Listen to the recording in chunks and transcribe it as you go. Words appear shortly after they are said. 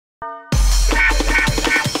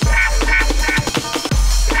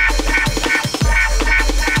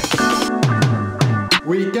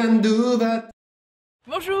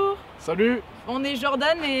Bonjour. Salut. On est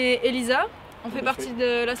Jordan et Elisa. On fait partie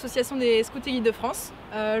de l'association des Scouts et Guides de France.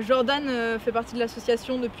 Jordan fait partie de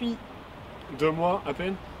l'association depuis 2 mois à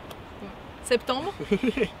peine. Septembre.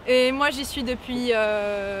 Et moi j'y suis depuis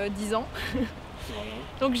 10 ans. Voilà.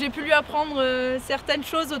 Donc j'ai pu lui apprendre certaines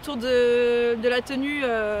choses autour de la tenue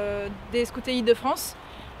des Scouts et Guides de France.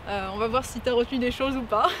 On va voir si tu as retenu des choses ou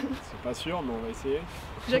pas. C'est pas sûr, mais on va essayer.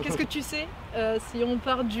 Déjà, qu'est-ce que tu sais si on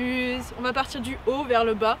va partir du haut vers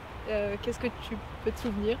le bas, qu'est-ce que tu peux te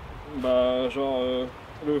souvenir? Bah genre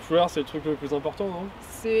le foulard c'est le truc le plus important, non?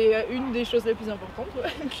 C'est une des choses les plus importantes,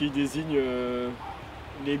 ouais. Qui désigne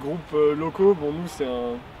les groupes locaux. Bon, nous c'est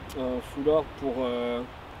un foulard pour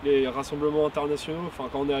les rassemblements internationaux, enfin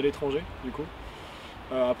quand on est à l'étranger du coup.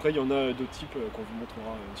 Après il y en a d'autres types qu'on vous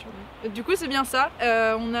montrera sur nous. Du coup c'est bien ça,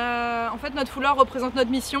 en fait notre foulard représente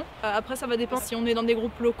notre mission. Après ça va dépendre si on est dans des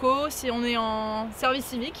groupes locaux, si on est en service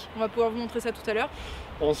civique, on va pouvoir vous montrer ça tout à l'heure.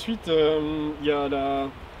 Ensuite il y a la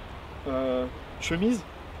chemise,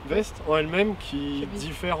 veste en elle-même qui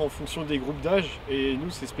diffère en fonction des groupes d'âge, et nous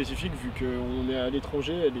c'est spécifique vu qu'on est à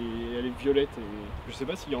l'étranger, elle est violette, et je sais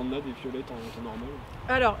pas s'il y en a des violettes en temps normal.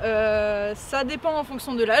 Alors ça dépend en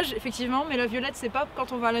fonction de l'âge effectivement, mais la violette c'est pas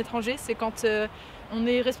quand on va à l'étranger, c'est quand on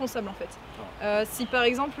est responsable en fait. Si par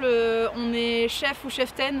exemple on est chef ou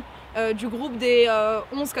cheftaine du groupe des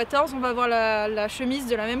 11-14, on va avoir la chemise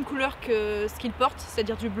de la même couleur que ce qu'ils portent,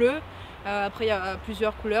 c'est-à-dire du bleu. Après il y a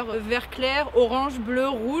plusieurs couleurs, vert clair, orange, bleu,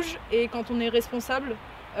 rouge, et quand on est responsable,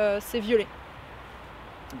 c'est violet.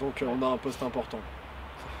 Donc on a un poste important.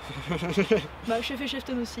 Bah, chef et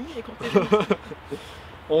cheftaine aussi, et quand t'es jeune.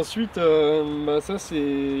 Ensuite, ça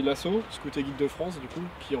c'est l'asso, Scouts et Guides de France du coup,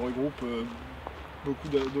 qui regroupe beaucoup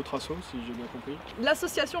d'autres assos si j'ai bien compris.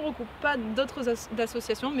 L'association ne regroupe pas d'autres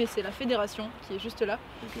associations, mais c'est la fédération qui est juste là.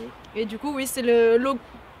 Okay. Et du coup oui, c'est le logo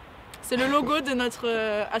de notre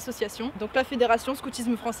association. Donc la fédération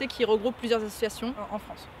Scoutisme français qui regroupe plusieurs associations en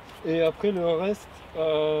France. Et après le reste,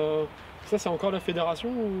 ça c'est encore la fédération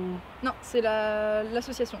ou... Non, c'est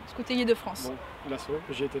l'association Scouts et Guides de France. Bon, l'asso,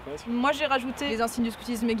 j'y étais pas. Moi j'ai rajouté les insignes du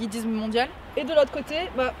scoutisme et guidisme mondial. Et de l'autre côté,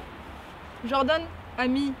 Jordan a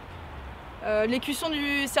mis l'écusson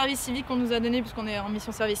du service civique qu'on nous a donné puisqu'on est en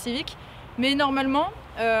mission service civique. Mais normalement,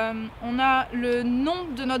 on a le nom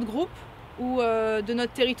de notre groupe ou de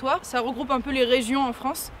notre territoire. Ça regroupe un peu les régions en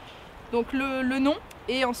France. Donc le nom,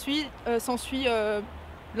 et ensuite s'ensuit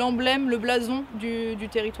l'emblème, le blason du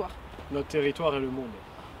territoire. Notre territoire est le monde.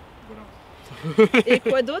 Voilà. Et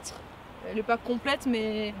quoi d'autre? Elle n'est pas complète,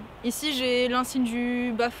 mais ici j'ai l'insigne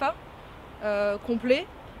du BAFA complet.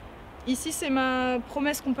 Ici c'est ma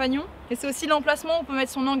promesse compagnon, et c'est aussi l'emplacement où on peut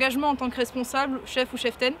mettre son engagement en tant que responsable, chef ou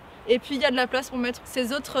cheftaine. Et puis il y a de la place pour mettre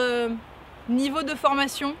ses autres niveaux de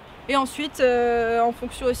formation. Et ensuite, en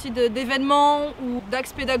fonction aussi d'événements ou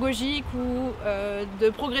d'axes pédagogiques ou de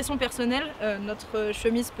progression personnelle, notre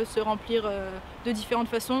chemise peut se remplir de différentes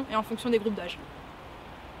façons et en fonction des groupes d'âge.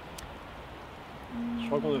 Je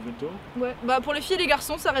crois qu'on a fait le tour. Ouais, pour les filles et les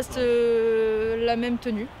garçons, ça reste la même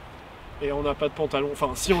tenue. Et on n'a pas de pantalon,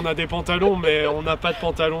 enfin si on a des pantalons, mais on n'a pas de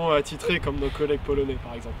pantalon attitrés comme nos collègues polonais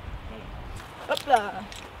par exemple. Voilà. Hop là.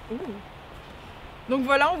 Donc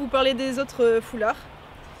voilà, on vous parlait des autres foulards.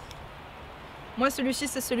 Moi celui-ci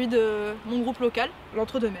c'est celui de mon groupe local,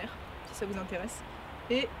 l'Entre-deux-Mers, si ça vous intéresse.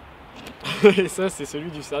 Et ça c'est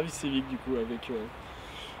celui du service civique du coup, avec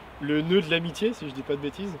le nœud de l'amitié si je dis pas de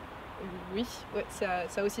bêtises. Oui, ouais, ça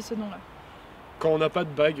a aussi ce nom-là. Quand on n'a pas de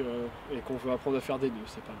bague et qu'on veut apprendre à faire des nœuds,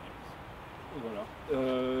 c'est pas mal.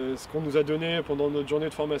 Voilà. Ce qu'on nous a donné pendant notre journée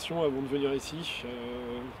de formation avant de venir ici,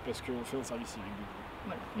 parce qu'on fait un service civique du coup.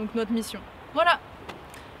 Voilà, donc notre mission. Voilà.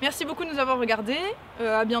 Merci beaucoup de nous avoir regardés,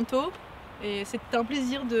 à bientôt. Et c'était un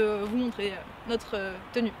plaisir de vous montrer notre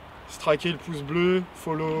tenue. Straquez le pouce bleu,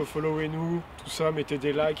 followez-nous, tout ça, mettez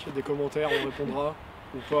des likes, des commentaires, on répondra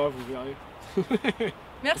ou pas, vous verrez.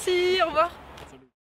 Merci, au revoir.